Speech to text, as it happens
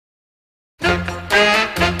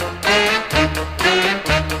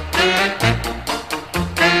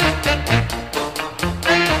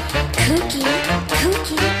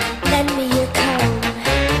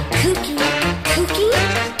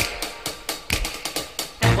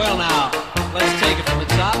Well now, let's take it from the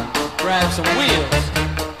top, grab some wheels.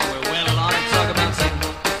 We're well along and talk about some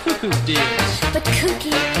cuckoo deals. But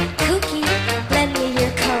Kookie, Kookie, lend me your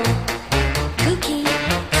coat. Kookie,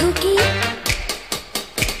 Kookie.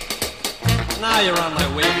 Now you're on my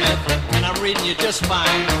wavelength, and I'm reading you just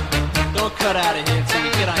fine. Don't cut out of here till we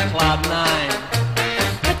get on cloud 9.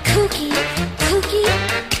 But Kookie, Kookie.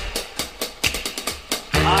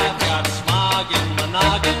 I've got smog in my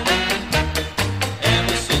noggin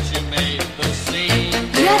ever since you made the scene.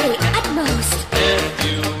 You're the utmost. If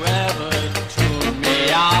you ever tune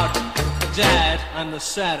me out, Dad, I'm the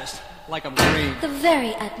saddest, like I'm green. The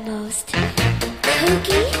very utmost.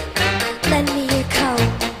 Kookie, lend me your coat.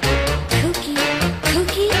 Kookie,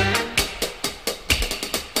 Kookie.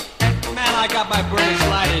 Man, I got my burners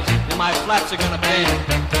lighted, and my flaps are gonna bend.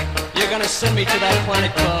 You're gonna send me to that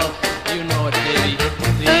planet called, you know it, baby,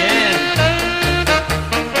 the end.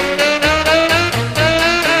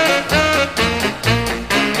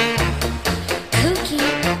 Kookie,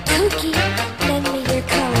 Kookie, lend me your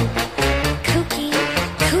coat. Kookie,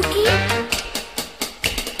 Kookie.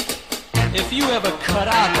 If you ever cut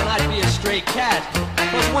out, then I'd be a stray cat.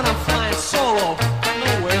 'Cause when I'm flying solo,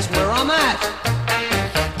 nowhere's where I'm at.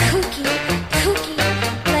 Kookie, Kookie,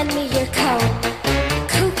 lend me your coat.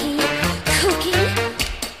 Kookie, Kookie.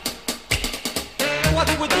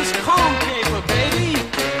 What's with this comb paper, baby?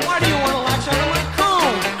 Why do you want to latch onto my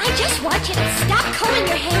comb? I just want you to stop combing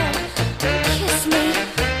your hair. Kiss me.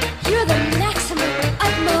 You're the maximum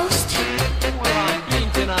utmost. Well, I'm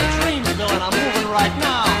beamed in on Dreamsville and I'm moving right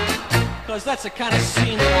now. 'Cause that's the kind of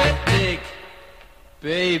scene that I dig.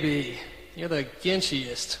 Baby, you're the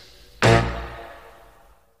ginchiest.